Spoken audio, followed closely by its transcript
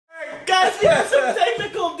guys, we have some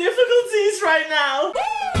technical difficulties right now.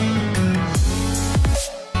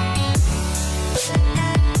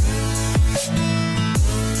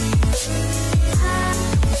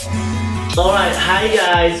 Alright, hi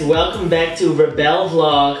guys, welcome back to Rebel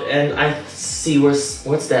Vlog, and I see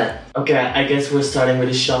what's that? Okay, I guess we're starting with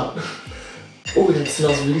a shot. Oh, that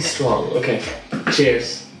smells really strong. Okay,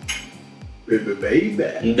 cheers. Baby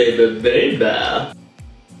baby. Baby baby.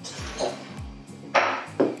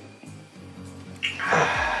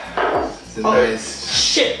 It's a nice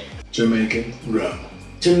Shit! Jamaican rum.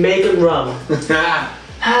 Jamaican rum.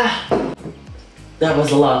 That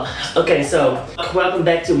was a lot. Okay, so welcome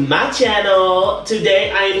back to my channel.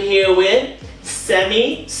 Today I am here with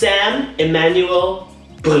Sam, Emmanuel,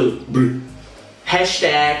 Bru.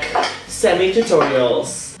 Hashtag Sammy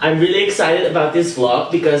Tutorials. I'm really excited about this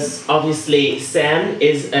vlog because obviously Sam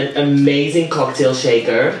is an amazing cocktail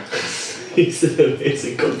shaker. He's an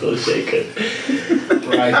amazing cocktail shaker.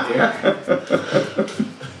 Right here.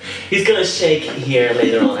 He's gonna shake here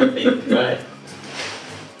later on, I think, right?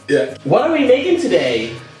 Yeah. What are we making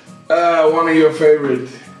today? One of your favorite.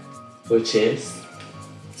 Which is?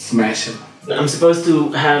 Smash 'em. I'm supposed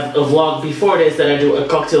to have a vlog before this that I do a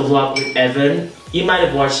cocktail vlog with Evan. You might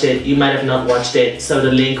have watched it, you might have not watched it, so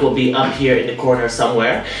the link will be up here in the corner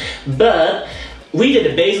somewhere. But we did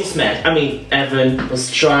a basil smash. I mean, Evan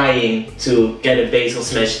was trying to get a basil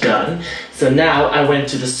smash done. So now I went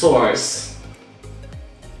to the source.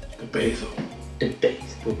 The basil. The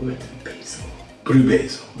basil. We went to the basil. Brew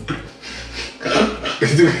basil.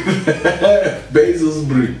 Basil's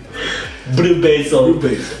brew. Brew basil. Brew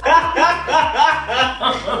basil.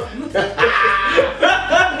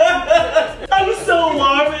 I'm so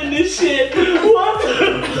warm in this shit. What the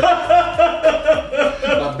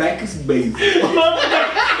My back is basil.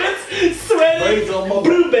 It's sweaty. Basil, my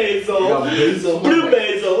Brew basil. Yeah, basil. Brew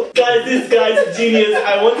basil. Guys, this guy's a genius.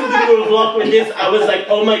 I wanted to do a vlog with this. I was like,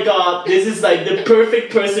 oh my god, this is like the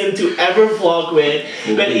perfect person to ever vlog with.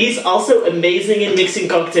 But he's also amazing in mixing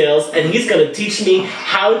cocktails, and he's gonna teach me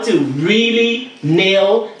how to really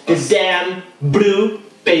nail the damn brew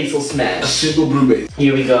basil smash. Simple brew basil.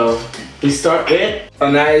 Here we go. We start with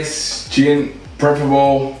A nice gin,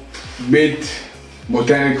 preferable, bit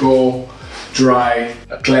botanical, dry,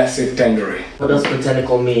 a classic Tanqueray. what does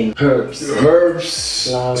botanical mean? Herbs. Herbs,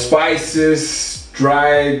 Flowers. spices,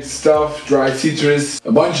 dried stuff, dried citrus,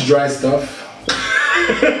 a bunch of dry stuff.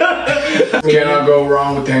 Cannot go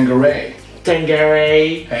wrong with Tanqueray.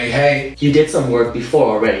 Tanqueray. Hey, hey. You did some work before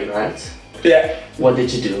already, right? Yeah. What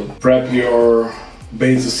did you do? Prep your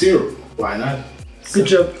basil syrup. Why not? Good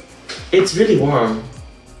job. It's really warm.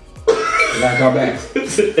 Like our bags.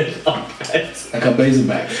 Like our basil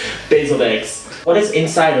bags. Basil bags. What is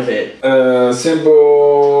inside of it?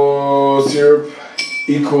 Simple syrup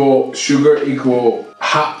equal sugar equal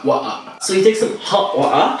hot water. So you take some hot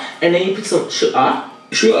water and then you put some sugar.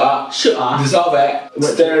 Sugar. Dissolve that.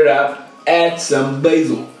 Stir it up. Add some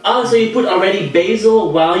basil. Oh, so you put already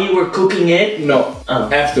basil while you were cooking it? No. Oh.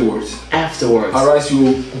 Afterwards. Afterwards. Otherwise you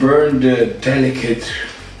will burn the delicate.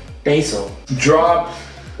 Basil. Drop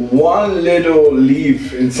one little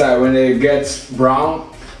leaf inside. When it gets brown,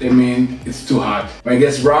 I mean it's too hot. When it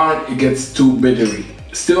gets brown, it gets too bittery.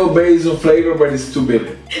 Still basil flavor, but it's too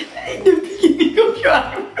bitter. The beginning of your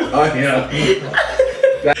arm. Oh yeah.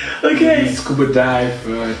 Okay. Scuba dive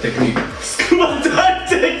technique. Scuba dive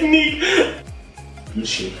technique.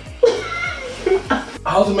 Machine.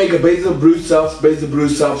 How to make a basil brew sauce? Basil brew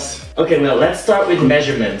sauce. Okay, well, let's start with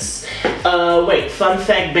measurements. Wait, fun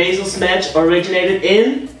fact, basil smash originated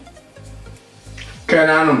in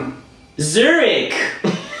Cananum. Zurich.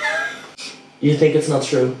 You think it's not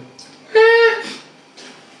true?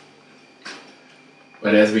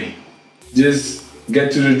 But that's me. Just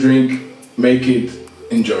get to the drink, make it,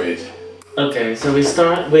 enjoy it. Okay, so we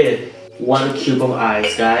start with 1 cube of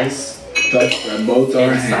ice, guys. Touch by both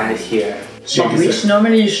our Inside hands. here. Shake it, Which sir.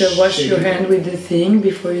 normally you should wash Shake your it. hand with the thing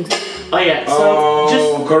before you do. Oh yeah, so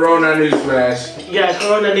just Corona newsflash. yeah,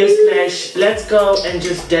 Corona newsflash. Let's go and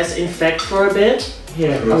just disinfect for a bit.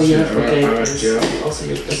 Here. Oh yeah. Okay. This is also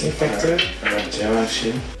your disinfector.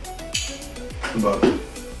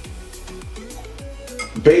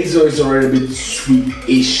 Basil is already a bit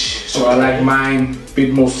sweet-ish, so I like mine a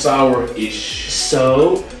bit more sour-ish.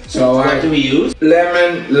 So what do we use?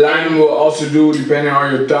 Lemon, lime will also do depending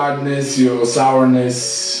on your tartness, your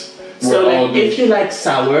sourness. So like, if you like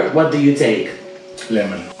sour, what do you take?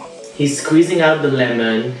 Lemon. He's squeezing out the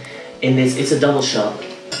lemon in this. It's a double shot.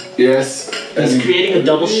 Yes. He's creating a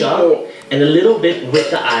double shot and a little bit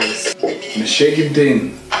with the ice. In the shaking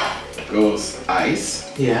tin goes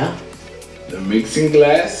ice. Yeah. The mixing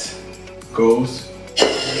glass goes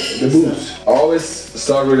the booze. Always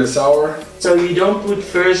start with the sour. So you don't put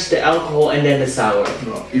first the alcohol and then the sour?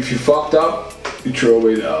 No. If you fucked up, you throw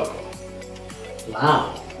away the alcohol.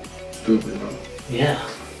 Wow. Stupid, man. Yeah.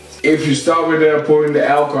 If you start with pouring the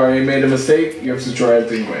alcohol and you made a mistake, you have to throw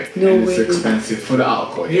everything away. No and it's way. expensive for the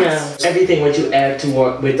alcohol. Yes. Yeah. Everything what you add to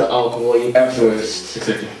work with the alcohol, you put first.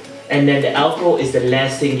 Exactly. And then the alcohol is the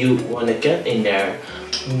last thing you want to get in there.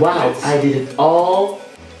 Wow, Yes. I did it all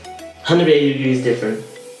 180 degrees different.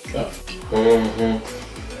 Yeah.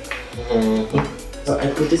 So I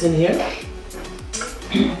put this in here.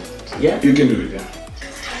 Yeah. You can do it, yeah.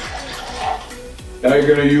 Now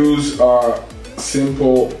you're gonna use our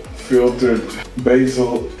simple filtered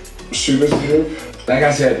basil sugar syrup. Like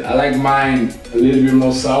I said, I like mine a little bit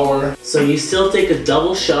more sour. So you still take a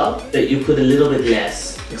double shot, but you put a little bit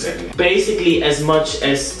less. Exactly. Basically, as much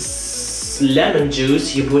as lemon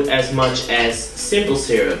juice, you put as much as simple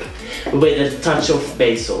syrup with a touch of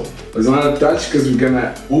basil. It's not a touch because we're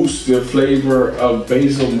gonna boost the flavor of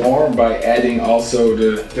basil more by adding also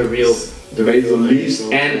the basil leaves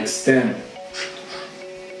basil, and yeah. stem.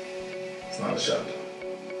 It's not a shot.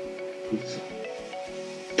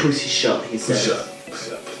 Pussy shot, he said. Shot.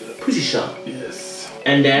 Pussy shot. Yes.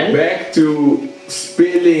 And then Back to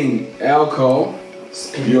spilling alcohol.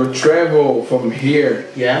 Your travel from here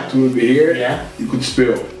yeah, to here, yeah, you could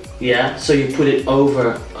spill. yeah. So you put it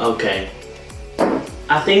over. Okay.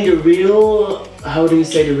 I think the real, how do you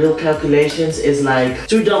say, the real calculations is like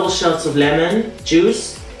 2 double shots of lemon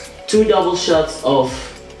juice, 2 double shots of.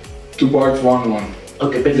 2 parts, 1.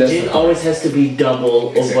 Okay, but the That's gin the- always has to be double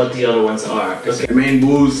of Exactly. what the other ones are. Okay. The main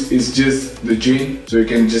booze is just the gin, so you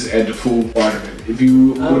can just add the full part of it. If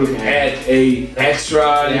you would Okay. add a extra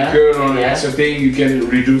Yeah, liqueur on an yeah. extra thing, you can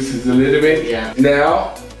reduce it a little bit. Yeah.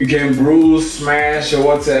 Now you can brew, smash, or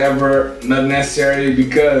whatever, not necessary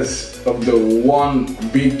because of the one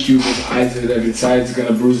big cube of ice that inside is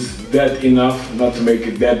gonna bruise that enough not to make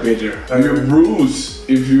it that bitter. You bruise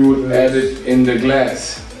if you would add it in the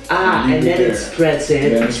glass. Ah, Leave and it then there. it spreads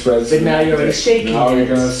it. Then it spreads But it. now you're already shaking Now it. you're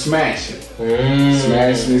gonna smash it.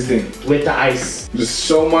 Smash this thing. With the ice. There's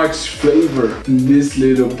so much flavor in this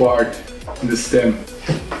little part, in the stem.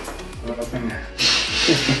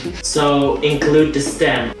 So include the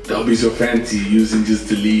stem. Don't be so fancy using just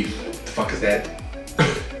the leaf. What the fuck is that?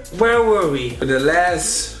 Where were we? For the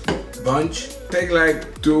last bunch, take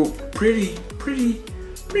like 2 pretty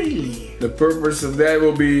leaves. The purpose of that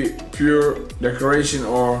will be pure decoration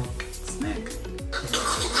or snack.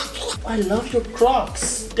 I love your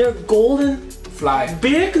Crocs. They're golden. Fly.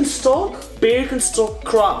 Birkenstock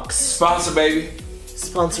Crocs. Sponsor, baby.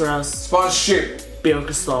 Sponsor us. Sponsorship.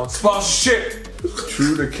 Birkenstock. Sponsorship.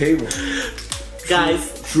 Through the cable.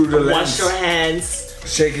 Guys, Through the lens. wash your hands.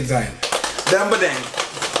 Shaking time. Dang.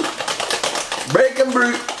 Bacon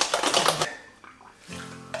brew.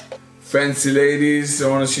 Fancy ladies, I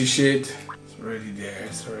wanna see shit. It's already there,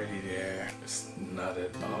 it's not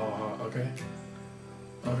at all. Okay.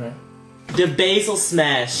 The Basil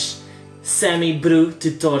Smash semi-brew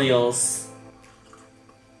tutorials.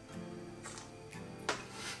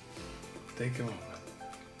 Take a moment.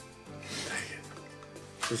 Take it.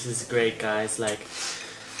 This is great, guys. Like,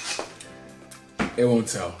 It won't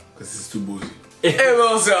sell, because it's too boozy. It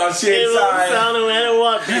won't sell, shit, it won't sorry. sound no matter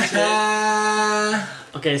what, bitch.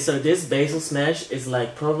 Okay, so this Basil Smash is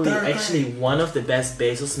like probably actually one of the best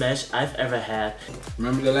Basil Smash I've ever had.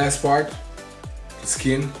 Remember the last part? The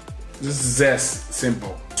skin? Just zest,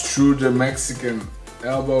 simple. Through the Mexican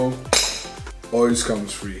elbow, oils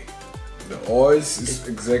comes free. The oils is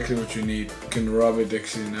exactly what you need. You can rub it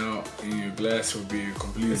actually now in your glass will be a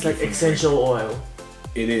completely It's like different essential oil. drink.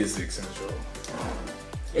 It is essential.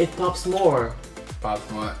 It pops more. Pop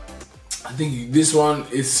what? I think this one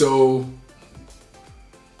is so.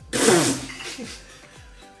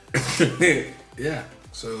 Yeah,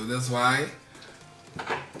 so that's why.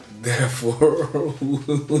 Therefore,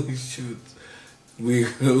 we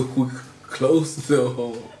close the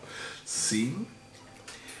whole scene,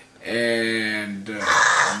 and the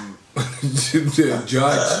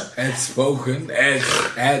judge had spoken,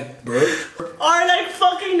 had burped. Or like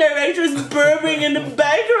fucking directors burping in the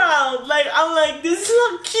background. Like, I'm like, this is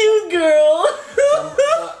not cute, girl.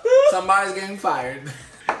 Somebody's getting fired.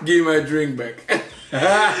 Give my drink back.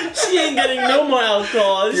 She ain't getting no more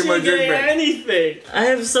alcohol. Give She my ain't drink getting back. anything. I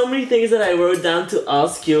have so many things that I wrote down to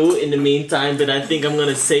ask you in the meantime, but I think I'm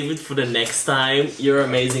gonna save it for the next time. You're an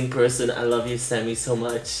amazing person. I love you, Sammy, so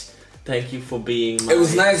much. Thank you for being my... It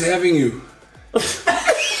was nice having you.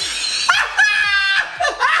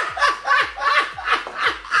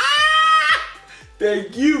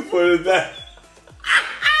 Thank you for that.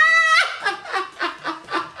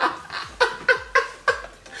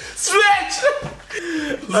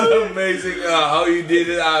 amazing. How you did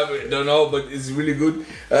it, I don't know, but it's really good.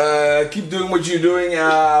 Keep doing what you're doing.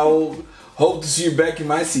 I'll hope to see you back in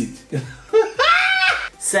my seat.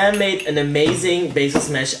 Sam made an amazing basil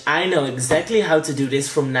smash. I know exactly how to do this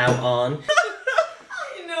from now on.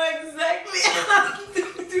 I know exactly how to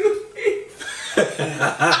do it.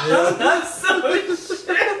 I'm so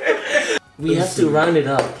sure. We have to round it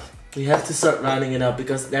up. We have to start rounding it up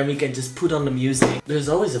because then we can just put on the music. There's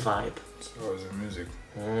always a vibe. There's always a music.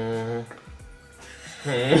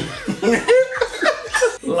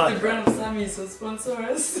 The brand of Sammy, so sponsor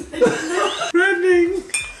us. Branding.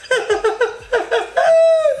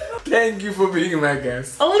 Thank you for being my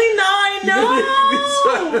guest. Only now I know!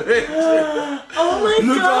 Oh my god!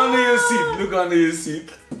 Look under your seat. Look under your seat.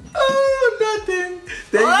 Oh, nothing.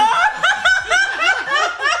 Thank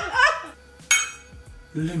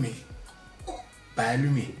you. Lumi. Bye,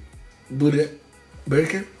 Lumi. Buddha.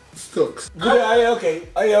 Burger. Stokes. Buddha, are you okay?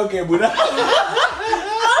 Are you okay, Buddha?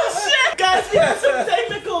 Oh shit! Guys, we have some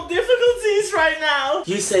technical difficulties right now.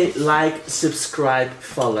 You say like, subscribe,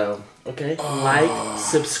 follow. Okay? Like,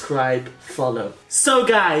 subscribe, follow. So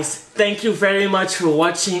guys, thank you very much for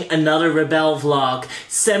watching another Rebel vlog.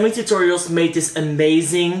 Sammy Tutorials made this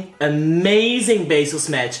amazing basil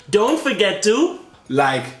smash. Don't forget to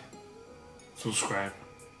like, subscribe,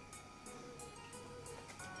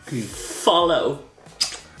 follow.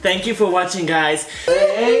 Thank you for watching, guys.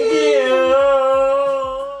 Thank you.